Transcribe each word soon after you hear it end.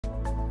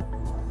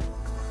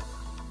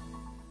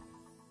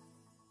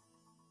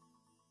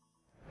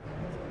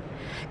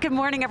Good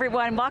morning,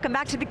 everyone. Welcome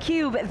back to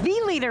theCUBE,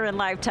 the leader in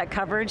live tech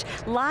coverage.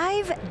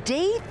 Live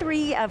day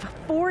 3 of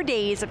 4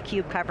 days of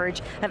CUBE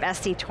coverage of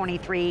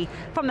SC23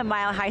 from the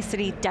Mile High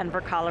City, Denver,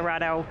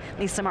 Colorado.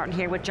 Lisa Martin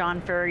here with John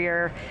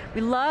Furrier.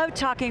 We love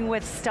talking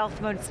with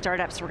stealth mode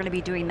startups. We're going to be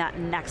doing that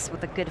next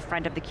with a good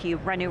friend of theCUBE.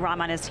 Renu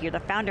Raman is here,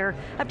 the founder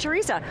of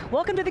Terizza.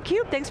 Welcome to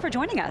theCUBE, thanks for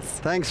joining us.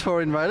 Thanks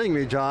for inviting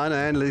me, John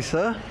and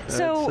Lisa.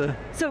 So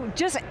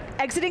just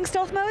exiting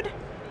stealth mode?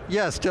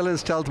 Yeah, still in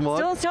stealth mode.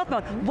 Still in stealth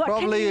mode. What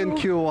Probably in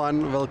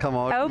Q1 will come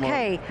out.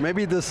 Okay. More.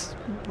 Maybe this,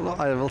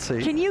 I will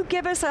see. Can you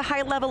give us a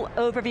high-level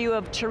overview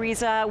of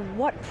Terizza?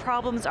 What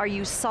problems are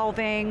you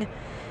solving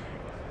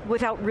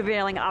without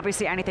revealing,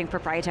 obviously, anything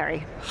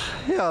proprietary?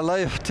 Yeah,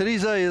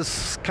 Terizza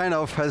is kind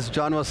of, as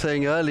John was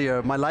saying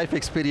earlier, my life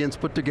experience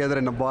put together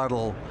in a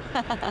bottle.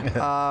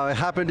 I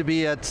happened to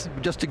be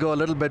just to go a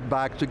little bit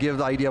back to give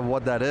the idea of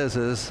what that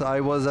is I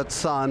was at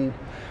Sun,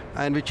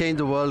 and we changed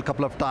the world a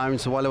couple of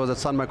times. While I was at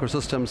Sun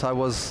Microsystems, I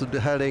was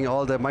heading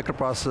all the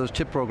microprocessor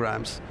chip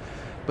programs.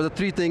 But the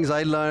 3 things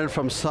I learned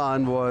from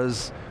Sun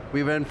was,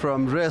 we went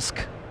from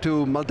RISC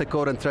to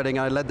multi-core and threading,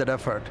 and I led that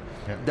effort.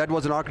 Yeah. That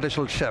was an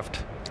architectural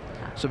shift.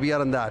 So we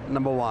are on that,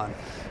 number 1.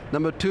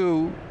 Number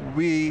 2,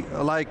 we,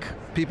 like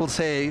people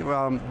say,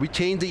 we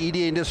changed the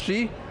EDA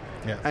industry,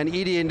 and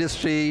EDA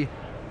industry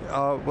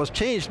was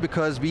changed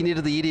because we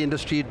needed the EDA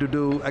industry to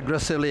do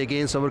aggressively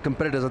against our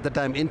competitors at the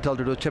time, Intel,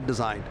 to do chip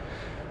design.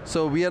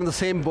 So we are in the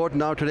same boat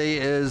now today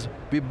is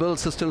we build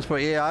systems for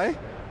AI,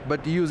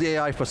 but use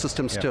AI for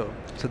systems too.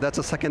 So that's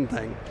the second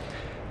thing.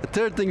 The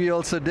third thing we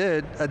also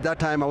did, at that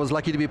time I was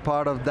lucky to be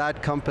part of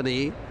that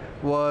company,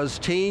 was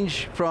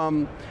change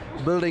from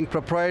building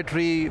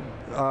proprietary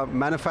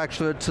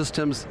manufactured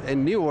systems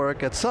in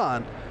Newark at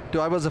Sun,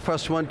 to I was the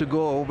first one to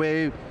go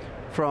away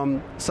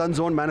from Sun's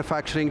own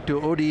manufacturing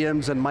to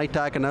ODMs and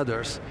MITAC and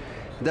others.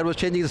 That was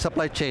changing the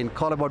supply chain,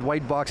 call about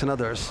white box and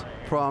others,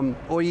 from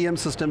OEM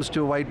systems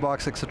to white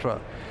box, etc.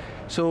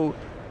 So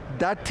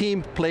that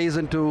theme plays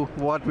into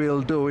what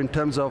we'll do in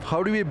terms of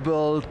how do we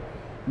build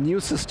new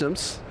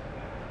systems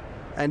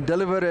and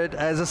deliver it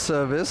as a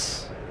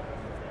service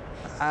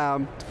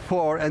and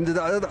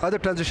the other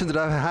transition that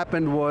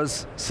happened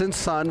was, since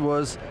Sun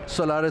was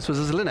Solaris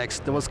versus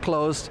Linux, that was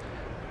closed,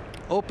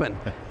 open.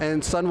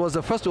 And Sun was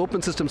the first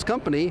open systems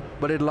company,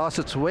 but it lost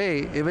its way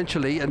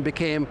eventually and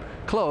became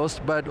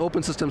closed, but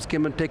open systems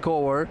came and take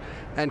over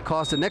and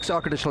caused the next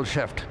architectural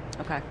shift.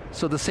 Okay.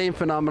 So the same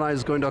phenomena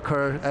is going to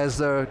occur, as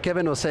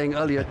Kevin was saying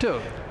earlier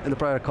too, in the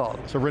prior call.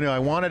 So Renu, I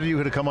wanted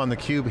you to come on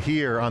theCUBE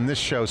here on this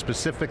show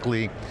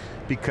specifically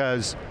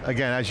because,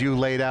 again, as you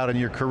laid out in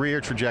your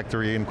career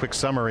trajectory in quick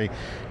summary,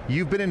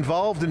 you've been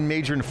involved in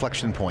major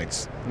inflection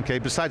points, okay?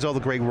 Besides all the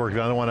great work,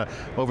 I don't want to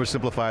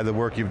oversimplify the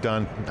work you've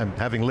done,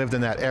 having lived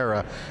in that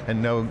era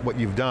and know what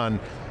you've done,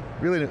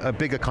 really a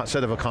big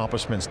set of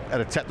accomplishments at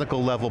a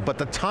technical level, but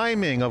the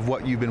timing of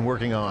what you've been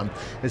working on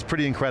is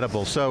pretty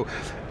incredible. So,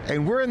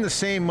 and we're in the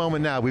same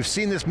moment now. We've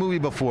seen this movie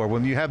before,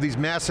 when you have these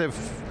massive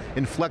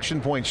inflection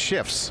point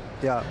shifts.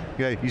 Yeah.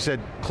 Okay, you said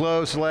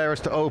close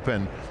Solaris to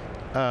open,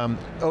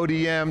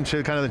 ODM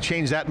to kind of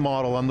change that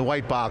model on the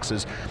white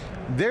boxes.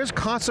 There's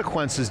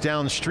consequences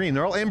downstream.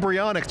 They're all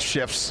embryonic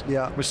shifts.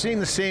 Yeah. We're seeing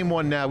the same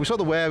one now. We saw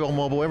the web, on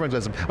mobile, everyone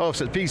does them. Oh,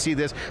 so PC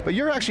this, but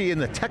you're actually in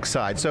the tech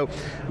side. So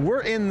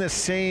we're in the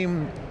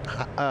same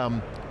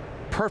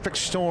perfect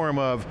storm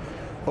of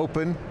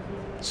open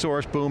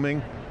source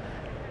booming,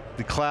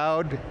 the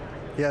cloud.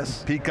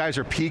 Yes. Guys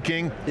are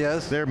peaking.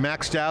 Yes. They're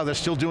maxed out, they're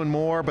still doing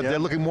more, but they're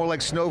looking more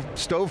like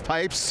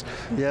stovepipes.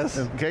 Yes.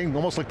 Okay,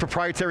 almost like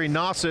proprietary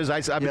NOSes,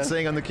 I've been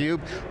saying on theCUBE.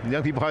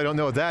 Young people probably don't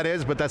know what that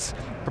is, but that's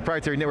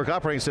proprietary network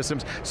operating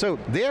systems. So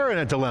they're in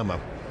a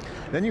dilemma.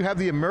 Then you have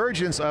the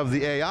emergence of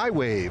the AI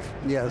wave.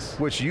 Yes.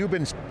 Which you've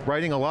been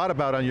writing a lot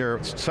about on your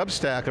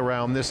Substack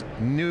around this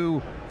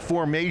new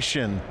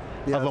formation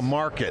of a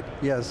market.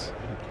 Yes.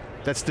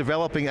 That's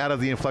developing out of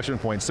the inflection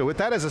point. So with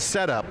that as a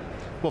setup,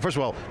 well, first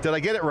of all, did I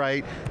get it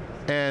right?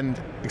 And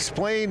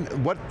explain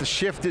what the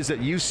shift is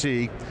that you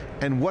see,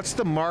 and what's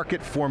the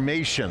market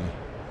formation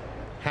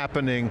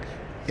happening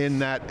in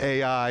that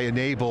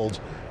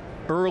AI-enabled,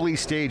 early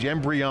stage,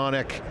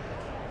 embryonic,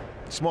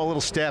 small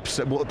little steps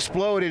that will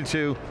explode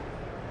into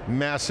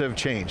massive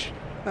change.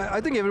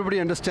 I think everybody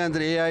understands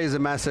that AI is a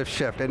massive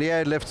shift, and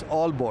AI lifts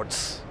all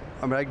boats.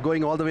 Right,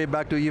 going all the way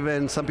back to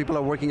even some people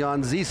are working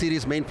on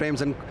Z-series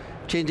mainframes and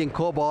changing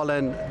COBOL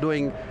and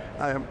doing,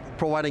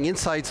 providing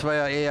insights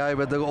via AI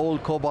with the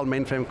old COBOL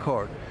mainframe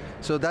code.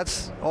 So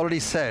that's already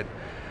said.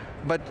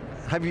 But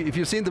if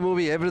you've seen the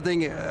movie,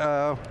 everything,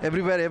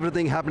 everywhere,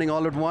 everything happening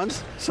all at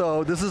once?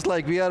 So this is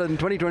like, we are in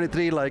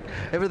 2023, like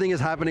everything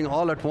is happening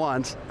all at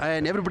once,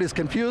 and everybody's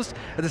confused.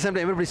 At the same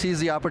time, everybody sees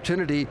the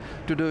opportunity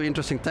to do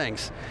interesting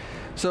things.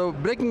 So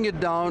breaking it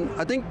down,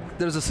 I think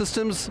there's a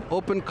systems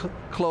open,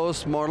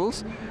 close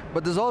models,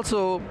 but there's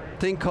also,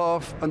 think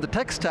of, on the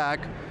tech stack,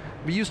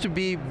 we used to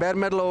be bare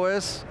metal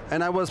OS,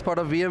 and I was part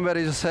of VMware,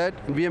 as you said.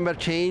 VMware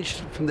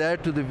changed from there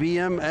to the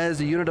VM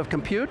as a unit of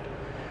compute.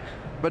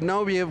 but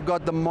now we have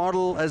got the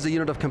model as a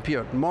unit of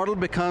compute. Model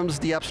becomes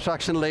the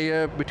abstraction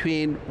layer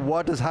between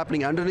what is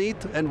happening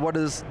underneath and what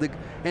is the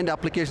end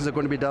applications are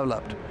going to be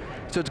developed.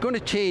 So it's going to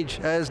change,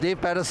 as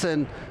Dave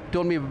Patterson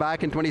told me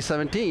back in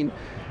 2017,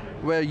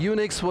 where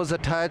Unix was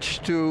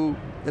attached to,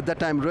 at that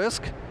time,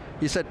 RISC.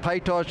 He said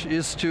PyTorch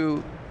is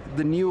to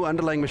the new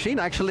underlying machine.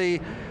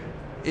 Actually,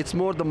 it's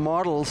more the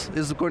models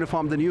is going to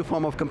form the new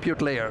form of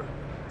compute layer.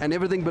 And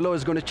everything below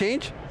is going to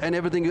change, and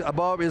everything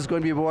above is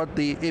going to be what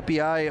the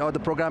API or the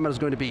programmer is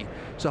going to be.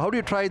 So how do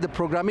you try the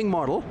programming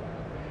model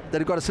that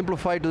you've got to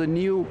simplify to the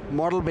new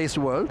model-based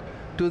world,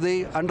 to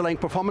the underlying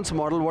performance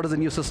model, what is the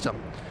new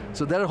system?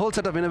 So there are a whole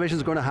set of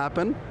innovations going to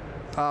happen.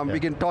 We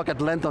can talk at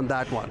length on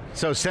that one.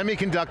 So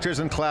semiconductors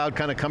and cloud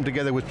kind of come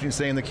together with you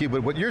saying theCUBE,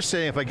 but what you're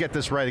saying, if I get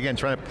this right, again,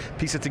 trying to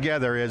piece it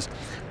together, is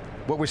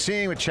what we're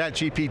seeing with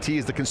ChatGPT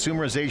is the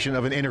consumerization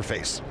of an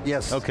interface.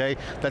 Yes. Okay,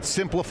 that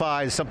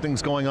simplifies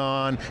something's going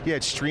on. Yeah,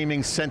 it's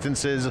streaming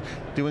sentences,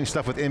 doing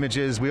stuff with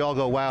images. We all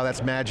go, wow,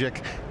 that's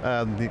magic.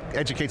 It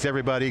educates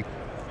everybody.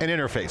 An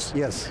interface.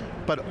 Yes.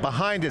 But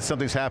behind it,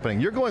 something's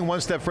happening. You're going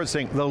one step further,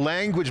 saying the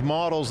language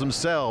models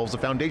themselves, the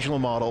foundational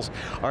models,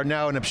 are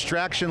now an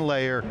abstraction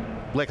layer,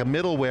 like a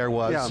middleware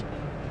was. Yeah.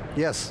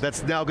 Yes.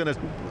 That's now going to,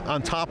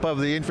 on top of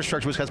the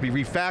infrastructure, which has to be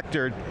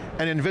refactored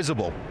and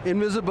invisible.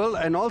 Invisible,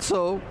 and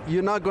also,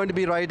 you're not going to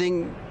be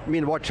writing, I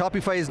mean, what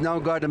Shopify has now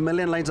got 1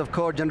 million lines of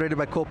code generated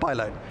by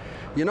Copilot.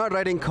 You're not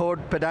writing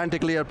code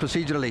pedantically or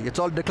procedurally, it's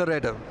all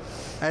declarative.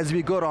 As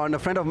we go on, a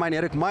friend of mine,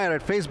 Eric Meyer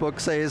at Facebook,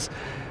 says,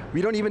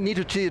 we don't even need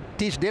to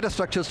teach data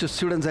structures to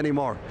students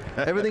anymore.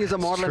 Everything is a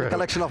model and a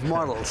collection of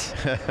models,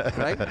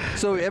 right?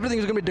 So everything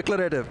is going to be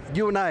declarative.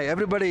 You and I,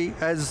 everybody,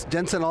 as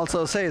Jensen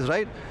also says,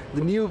 right?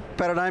 The new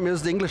paradigm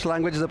is the English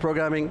language is a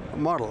programming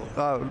model,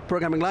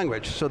 programming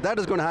language. So that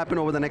is going to happen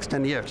over the next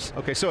 10 years.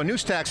 Okay, so a new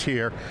stack's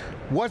here.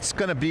 What's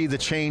going to be the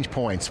change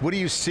points? What do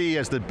you see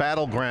as the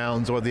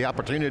battlegrounds or the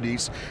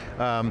opportunities?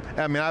 I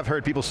mean, I've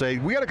heard people say,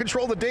 we got to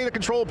control the data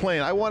control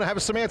plane. I want to have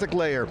a semantic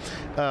layer.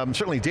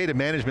 Certainly data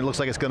management looks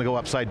like it's going to go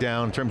upside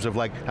down in terms of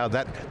like how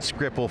that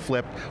script will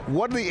flip.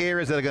 What are the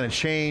areas that are going to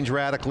change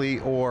radically,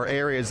 or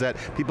areas that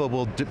people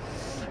will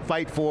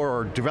fight for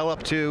or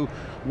develop to?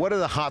 What are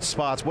the hot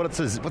spots?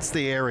 What's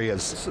the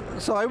areas?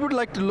 So I would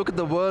like to look at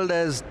the world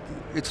as,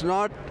 it's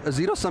not a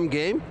zero-sum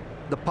game.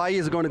 The pie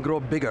is going to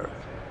grow bigger.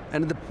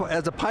 And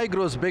as the pie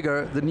grows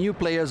bigger, the new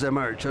players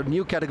emerge, or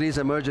new categories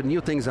emerge, and new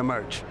things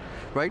emerge,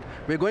 right?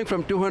 We're going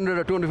from $200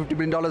 or $250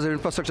 billion of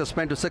infrastructure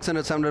spend to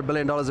 $600, $700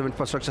 billion of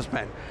infrastructure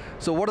spend.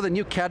 So what are the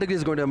new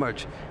categories going to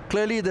emerge?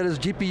 Clearly there is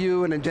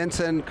GPU and a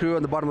Jensen crew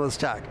on the bottom of the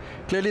stack.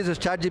 Clearly there's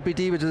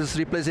ChatGPT, which is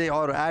replacing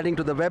or adding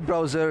to the web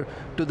browser,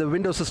 to the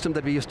Windows system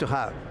that we used to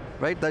have,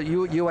 right? The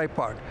UI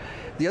part.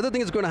 The other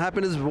thing that's going to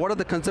happen is, what are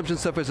the consumption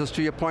surfaces,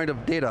 to your point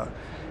of data?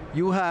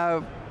 You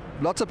have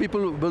lots of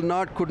people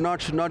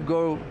should not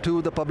go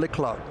to the public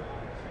cloud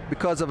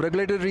because of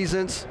regulatory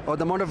reasons, or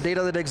the amount of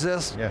data that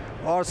exists,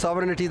 or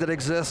sovereignty that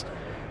exists.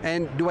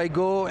 And do I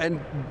go and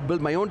build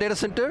my own data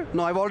center?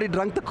 No, I've already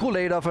drunk the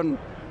Kool-Aid of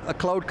a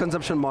cloud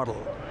consumption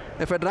model.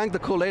 If I drank the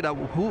Kool-Aid,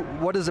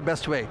 what is the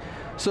best way?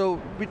 So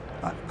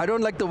I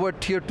don't like the word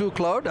tier 2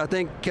 cloud. I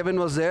think Kevin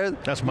was there.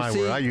 That's my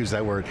word, I use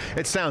that word.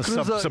 It sounds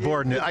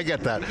subordinate, I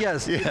get that.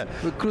 Yes, yeah.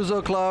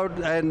 Crusoe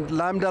Cloud and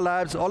Lambda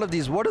Labs, all of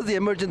these. What is the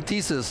emergent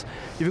thesis?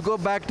 If you go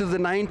back to the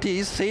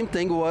 90s, same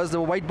thing was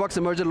the white box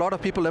emerged, a lot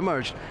of people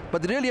emerged.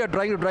 But they really are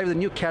trying to drive the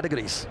new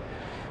categories.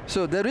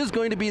 So there is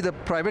going to be the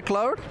private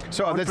cloud.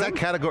 So are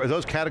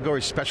those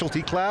categories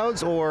specialty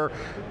clouds, or?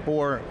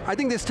 I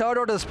think they start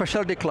out as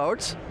specialty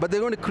clouds, but they're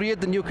going to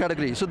create the new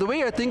category. So the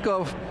way I think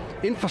of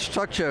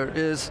infrastructure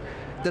is,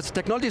 there's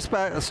technology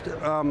stack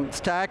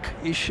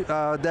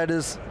that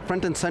is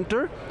front and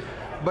center,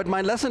 but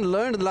my lesson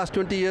learned in the last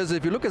 20 years,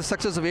 if you look at the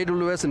success of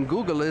AWS and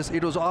Google, is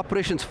it was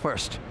operations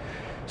first.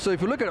 So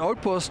if you look at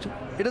Outpost,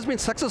 it has been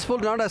successful,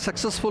 not as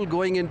successful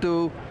going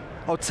into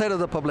outside of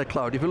the public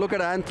cloud. If you look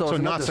at Anthos. So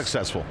not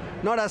successful.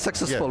 Not as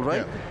successful,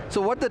 right? Yeah. So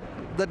what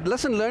that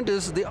lesson learned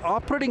is, the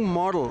operating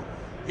model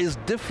is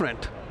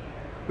different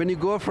when you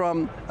go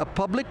from a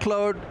public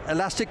cloud,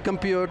 elastic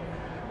compute,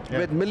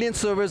 with million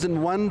servers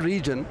in one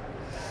region,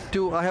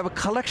 to I have a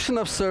collection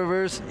of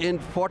servers in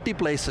 40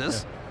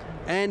 places,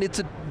 and it's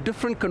a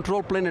different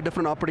control plane, a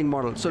different operating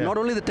model. So not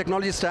only the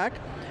technology stack,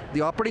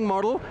 the operating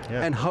model,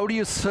 and how do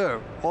you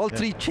serve? All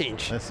three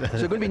change. So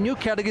there are going to be new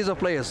categories of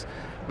players,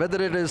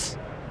 whether it is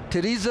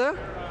Terizza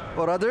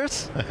or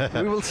others,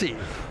 we will see.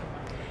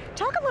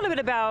 Talk a little bit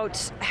about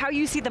how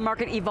you see the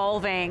market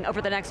evolving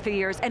over the next few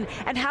years, and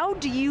how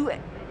do you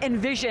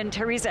envision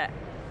Terizza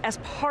as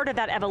part of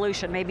that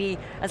evolution, maybe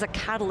as a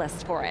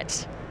catalyst for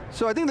it?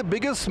 So I think the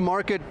biggest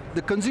market,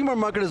 the consumer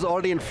market, is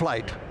already in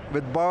flight,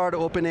 with Bard,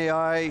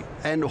 OpenAI,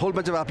 and a whole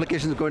bunch of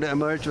applications going to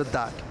emerge with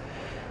that.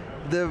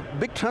 The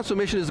big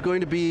transformation is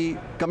going to be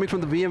coming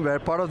from the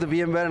VMware, part of the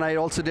VMware, and I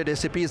also did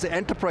SAP, is the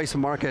enterprise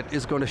market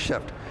is going to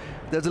shift.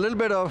 There's a little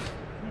bit of,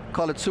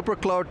 call it super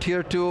cloud,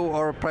 tier 2,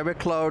 or private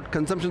cloud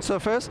consumption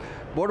surface.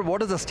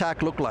 What does the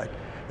stack look like?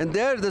 And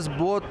there's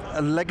both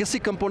a legacy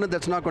component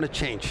that's not going to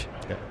change,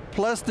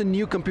 plus the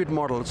new compute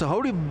model. So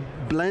how do you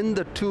blend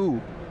the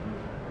two?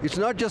 It's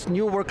not just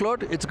new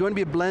workload, it's going to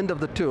be a blend of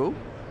the two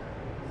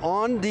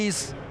on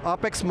these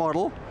OpEx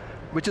model,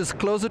 which is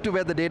closer to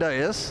where the data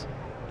is,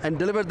 and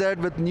deliver that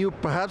with new,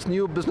 perhaps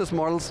new business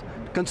models,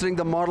 considering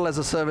the model as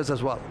a service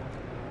as well.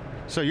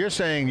 So you're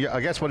saying, I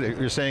guess what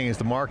you're saying is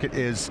the market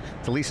is,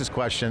 to Lisa's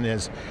question,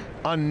 is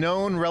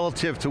unknown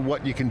relative to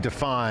what you can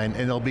define,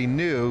 and it'll be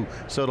new,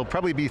 so it'll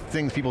probably be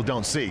things people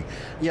don't see.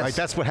 Yes. Right?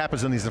 That's what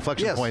happens in these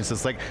inflection points.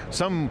 It's like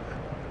some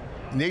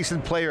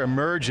nascent player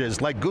emerges,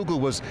 like Google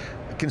was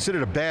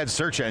considered a bad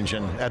search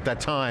engine at that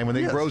time when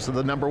they rose to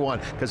the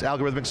 #1, because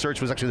algorithmic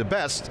search was actually the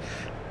best.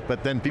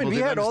 But then people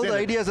didn't understand it. We had all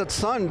the ideas at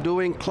Sun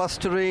doing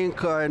clustering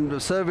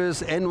and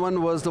service. N1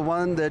 was the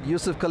one that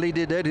Yusuf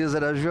Khalidi did. He's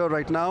at Azure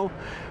right now.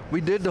 We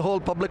did the whole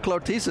public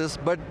cloud thesis,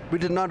 but we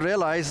did not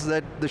realize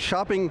that the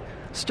shopping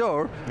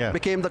store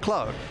became the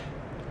cloud.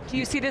 Do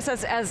you see this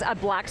as a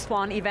black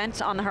swan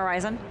event on the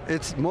horizon?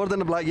 It's more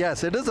than a black,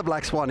 yes, it is a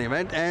black swan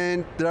event,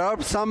 and there are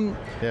some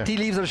tea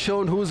leaves are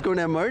shown who's going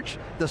to emerge.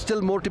 There's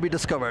still more to be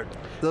discovered.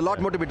 There's a lot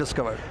more to be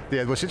discovered.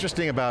 Yeah, what's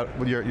interesting about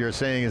what you're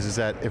saying is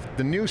that if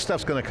the new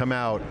stuff's going to come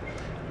out,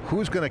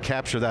 who's going to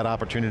capture that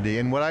opportunity?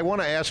 And what I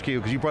want to ask you,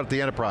 because you brought up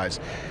the enterprise,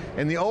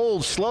 and the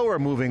old, slower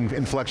moving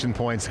inflection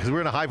points, because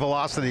we're in a high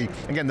velocity,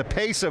 again, the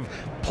pace of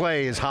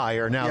play is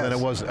higher now than it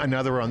was in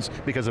other runs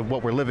because of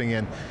what we're living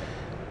in.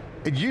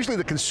 Usually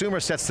the consumer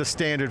sets the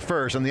standard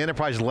first and the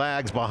enterprise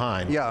lags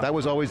behind. Yeah. That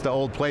was always the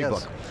old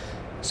playbook.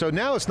 So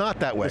now it's not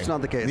that way. It's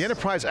not the case. The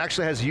enterprise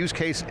actually has use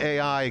case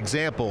AI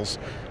examples.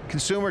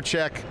 Consumer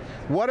check,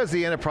 what does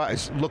the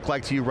enterprise look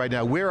like to you right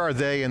now? Where are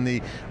they in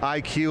the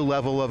IQ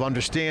level of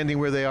understanding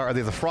where they are? Are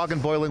they the frog in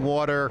boiling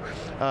water?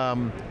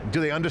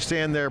 Do they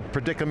understand their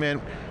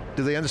predicament?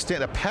 Do they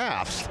understand a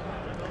path?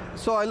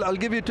 So I'll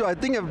give you two, I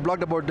think I've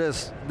blogged about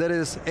this. There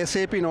is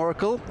SAP and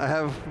Oracle. I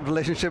have a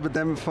relationship with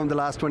them from the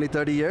last 20,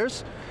 30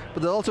 years.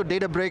 But there's also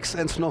Databricks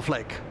and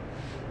Snowflake.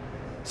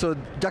 So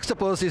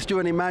juxtapose these two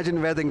and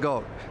imagine where they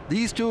go.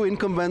 These two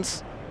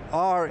incumbents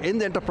are in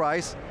the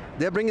enterprise.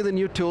 They're bringing the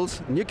new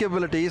tools, new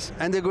capabilities,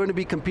 and they're going to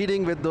be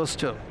competing with those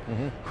two.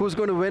 Who's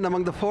going to win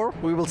among the four?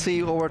 We will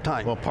see over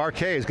time. Well,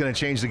 Parquet is going to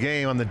change the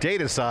game on the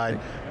data side.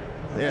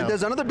 And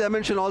there's another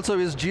dimension also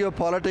is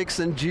geopolitics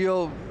and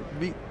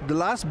the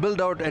last build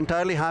out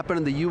entirely happened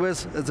in the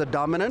US as a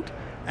dominant,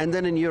 and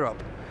then in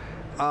Europe.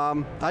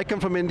 I come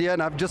from India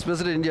and I've just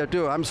visited India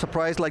too. I'm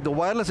surprised, like the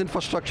wireless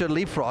infrastructure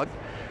leapfrog,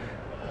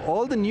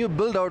 all the new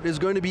build out is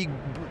going to be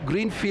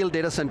greenfield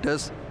data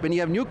centers. When you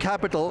have new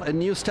capital and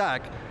new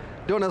stack,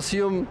 don't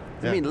assume,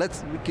 I mean, we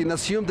can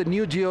assume the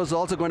new geo is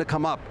also going to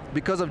come up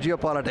because of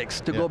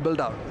geopolitics to go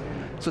build out.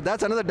 So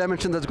that's another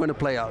dimension that's going to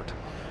play out.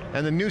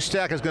 And the new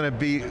stack is going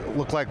to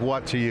look like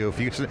what to you? If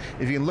you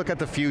can look at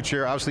the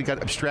future, obviously got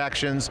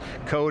abstractions,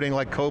 coding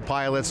like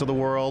co-pilots of the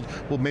world,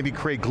 will maybe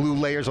create glue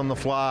layers on the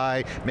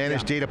fly,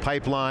 manage data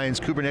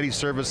pipelines, Kubernetes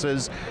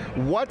services.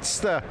 What's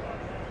the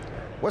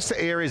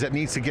areas that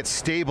needs to get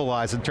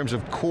stabilized in terms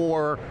of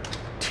core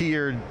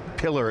tiered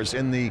pillars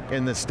in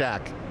the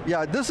stack?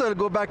 Yeah, this I'll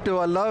go back to,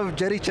 I love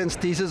Jerry Chen's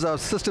thesis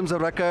of systems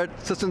of record,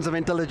 systems of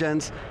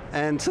intelligence,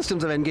 and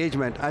systems of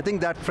engagement. I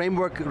think that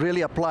framework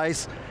really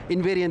applies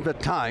invariant with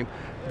time.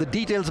 The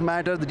details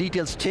matter, the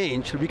details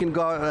change, we can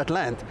go at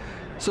length.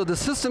 So the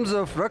systems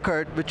of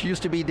record, which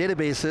used to be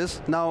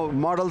databases, now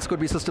models could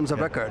be systems of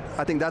record.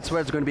 I think that's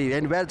where it's going to be,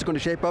 and where it's going to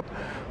shape up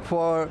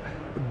for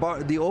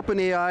the open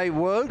AI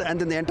world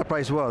and then the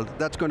enterprise world.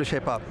 That's going to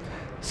shape up.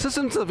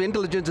 Systems of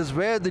intelligence is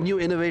where the new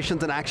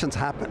innovations and actions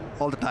happen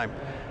all the time.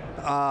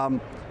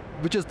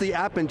 Which is the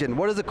app engine.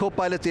 What is the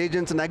co-pilots,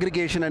 agents, and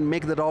aggregation, and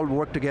make that all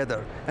work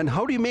together? And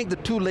how do you make the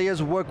two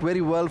layers work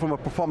very well from a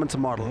performance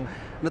model?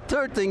 The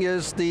third thing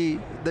is the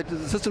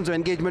systems of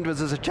engagement,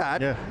 which is a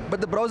chat, but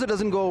the browser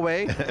doesn't go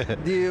away.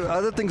 The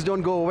other things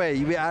don't go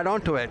away, we add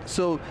on to it.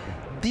 So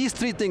these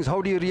three things,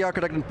 how do you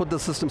re-architect and put the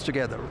systems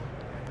together?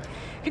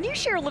 Can you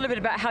share a little bit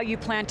about how you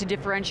plan to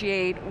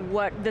differentiate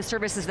what the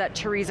services that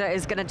Terizza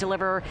is going to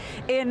deliver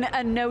in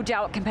a no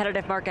doubt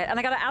competitive market? And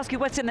I got to ask you,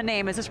 what's in the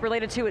name? Is this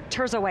related to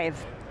TerizzaWave?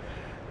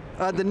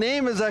 The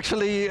name is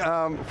actually,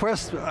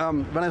 first,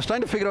 when I was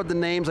trying to figure out the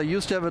names, I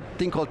used to have a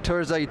thing called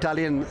Terizza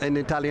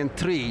Italian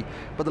 3,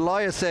 but the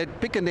lawyer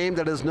said, pick a name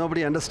that is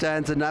nobody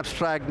understands, an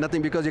abstract,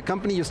 nothing, because your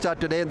company you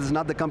start today, this is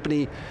not the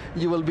company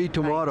you will be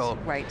tomorrow.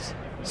 Right.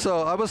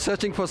 So I was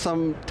searching for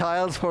some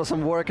tiles for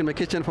some work in my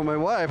kitchen for my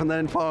wife, and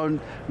then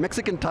found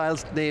Mexican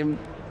tiles named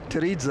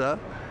Terizza.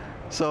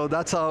 So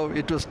that's how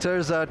it was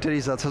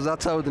Terizza. So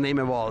that's how the name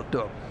evolved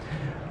too.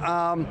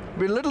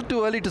 We're a little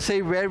too early to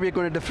say where we're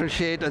going to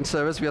differentiate and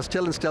service. We are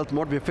still in stealth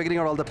mode. We're figuring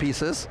out all the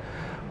pieces.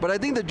 But I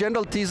think the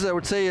general thesis I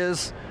would say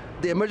is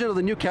the emergence of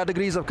the new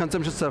categories of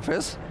consumption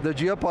surface, the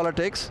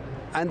geopolitics,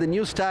 and the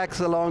new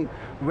stacks along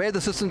where the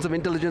systems of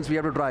intelligence we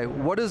have to drive.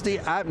 What does the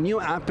new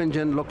app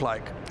engine look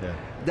like?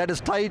 That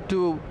is tied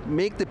to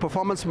make the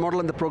performance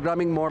model and the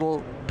programming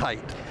model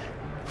tight.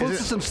 full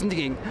systems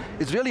thinking.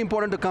 It's really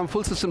important to come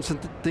full systems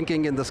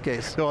thinking in this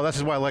case. Well, this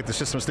is why I like the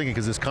systems thinking,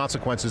 because there's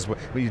consequences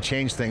when you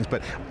change things,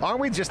 but aren't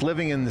we just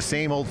living in the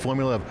same old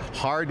formula of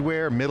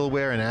hardware,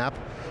 middleware, and app?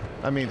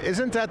 I mean,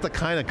 isn't that the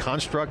kind of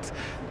construct?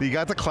 You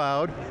got the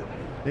cloud.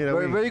 You know,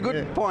 very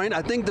good point.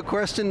 I think the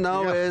question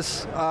now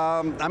is,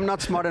 I'm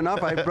not smart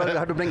enough, I probably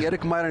have to bring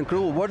Eric Meyer and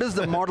crew. What does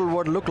the model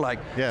world look like?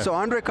 Yeah. So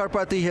Andre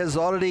Karpathy has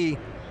already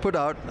put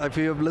out, if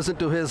you've listened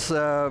to his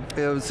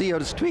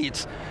CEO's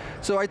tweets.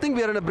 So I think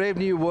we are in a brave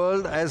new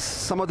world, as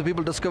some of the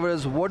people discover,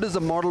 is what does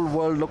the model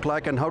world look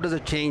like and how does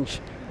it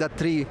change that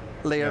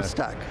three-layer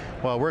stack?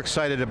 Well, we're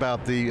excited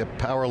about the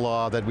power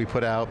law that we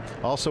put out.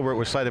 Also, we're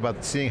excited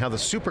about seeing how the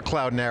super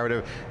cloud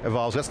narrative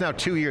evolves. That's now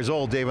 2 years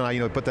old, Dave and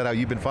I put that out,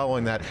 you've been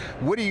following that.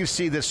 What do you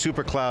see this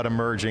super cloud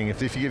emerging?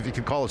 If you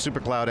could call it super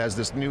cloud as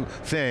this new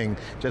thing,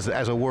 just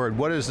as a word,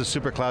 what does the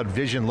super cloud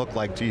vision look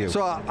like to you?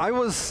 So I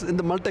was in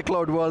the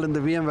multi-cloud world in the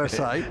VMware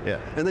side,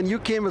 and then you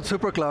came with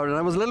super cloud, and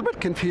I was a little bit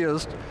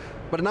confused.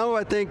 But now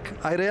I think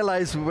I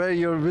realize where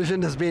your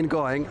vision has been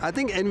going. I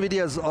think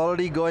NVIDIA is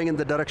already going in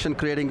the direction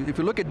creating, if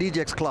you look at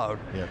DGX Cloud,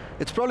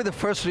 it's probably the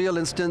first real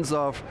instance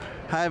of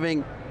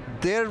having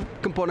their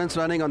components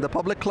running on the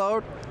public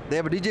cloud. They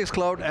have a DGX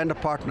Cloud and a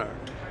partner.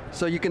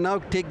 So you can now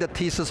take the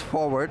thesis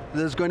forward.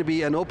 There's going to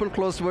be an open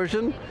closed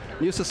version,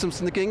 new systems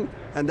thinking,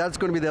 and that's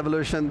going to be the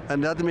evolution,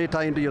 and that may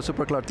tie into your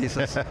super cloud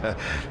thesis.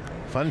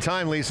 Fun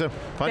time, Lisa,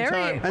 fun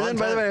time. And then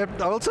by the way,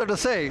 I also have to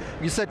say,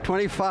 you said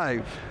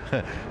 25.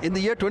 In the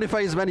year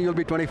 25 is when you'll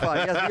be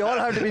 25. Yes, we all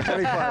have to be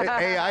 25.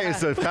 AI is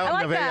the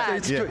fountain of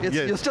AI.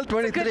 You're still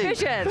 23.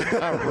 That's a good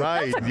vision. All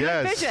right, That's a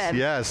good vision.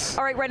 Yes.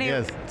 All right,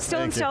 Renu,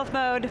 still in stealth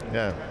mode.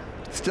 Yeah.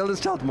 Still in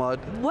stealth mode.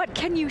 What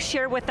can you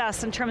share with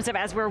us in terms of,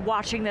 as we're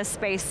watching this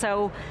space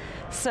so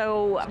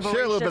voraciously?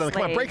 Share a little bit on the,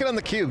 come on, break it on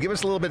the cube, give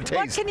us a little bit of taste.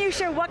 What can you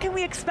share, what can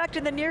we expect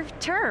in the near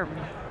term?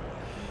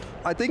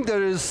 I think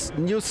there is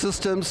new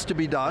systems to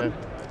be done.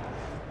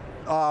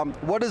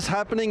 What is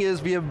happening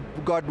is we have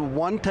got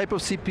one type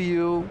of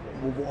CPU,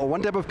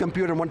 one type of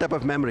computer, and one type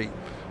of memory.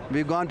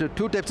 We've gone to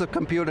two types of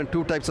compute and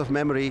two types of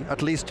memory,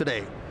 at least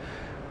today.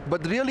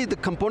 But really the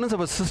components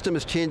of a system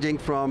is changing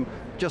from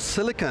just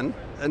silicon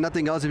and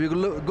nothing else. If you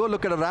go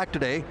look at a rack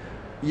today,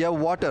 you have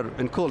water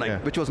and cooling,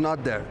 which was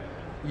not there.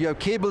 You have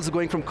cables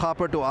going from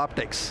copper to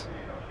optics,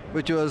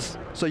 which was,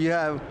 so you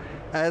have,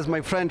 as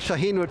my friend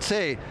Shaheen would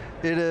say,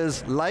 it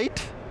is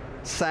light,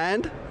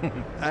 sand,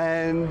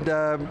 and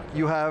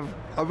you have,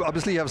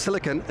 obviously you have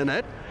silicon in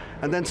it,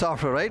 and then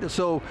software, right?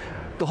 So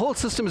the whole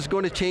system is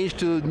going to change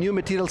to new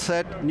material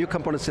set, new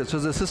component set. So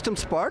the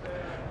systems part,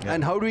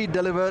 and how do we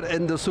deliver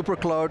in the super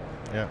cloud?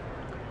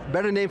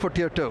 Better name for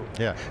tier 2.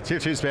 Yeah, tier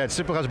 2 is bad.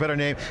 Super cloud's a better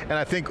name, and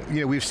I think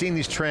we've seen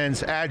these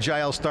trends,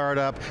 agile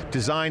startup,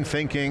 design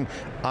thinking.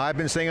 I've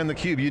been saying on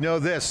theCUBE, you know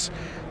this,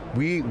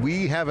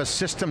 we have a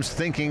systems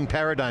thinking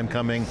paradigm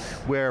coming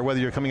where whether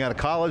you're coming out of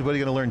college, whether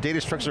you're going to learn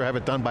data structure or have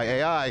it done by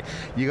AI,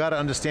 you got to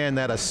understand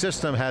that a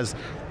system has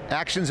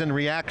actions and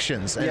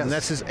reactions, and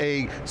this is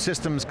a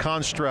systems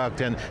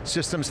construct, and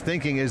systems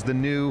thinking is the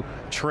new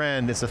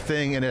trend. It's a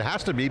thing, and it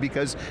has to be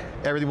because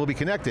everything will be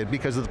connected,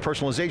 because of the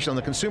personalization on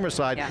the consumer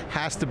side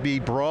has to be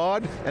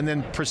broad and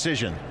then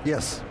precision.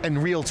 Yes.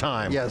 And real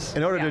time. Yes.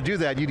 In order to do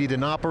that, you need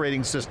an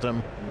operating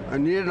system. I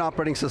need an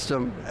operating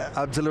system,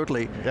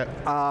 absolutely.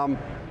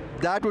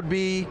 That would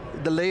be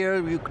the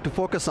layer to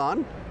focus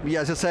on.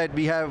 As I said,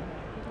 we have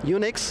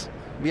Unix,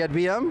 we had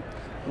VM.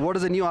 What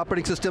is the new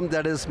operating system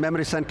that is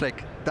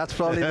memory-centric? That's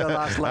probably the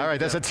last line. All right,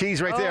 that's a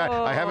tease right there.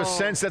 I have a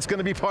sense that's going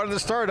to be part of the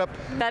startup.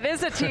 That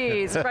is a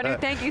tease. Renu,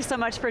 thank you so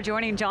much for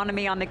joining John and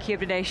me on theCUBE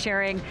today,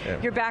 sharing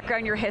your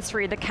background, your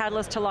history, the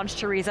catalyst to launch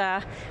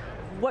Terizza,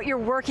 what you're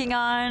working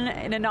on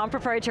in a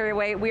non-proprietary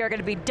way. We are going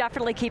to be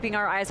definitely keeping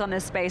our eyes on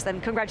this space,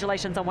 and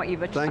congratulations on what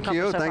you've accomplished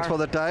so far. Thanks for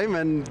the time,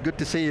 and good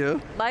to see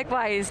you.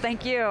 Likewise,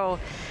 thank you.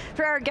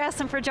 For our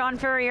guests and for John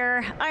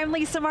Furrier, I'm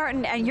Lisa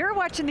Martin, and you're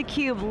watching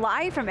theCUBE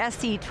live from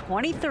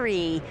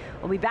SC23.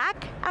 We'll be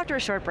back after a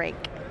short break.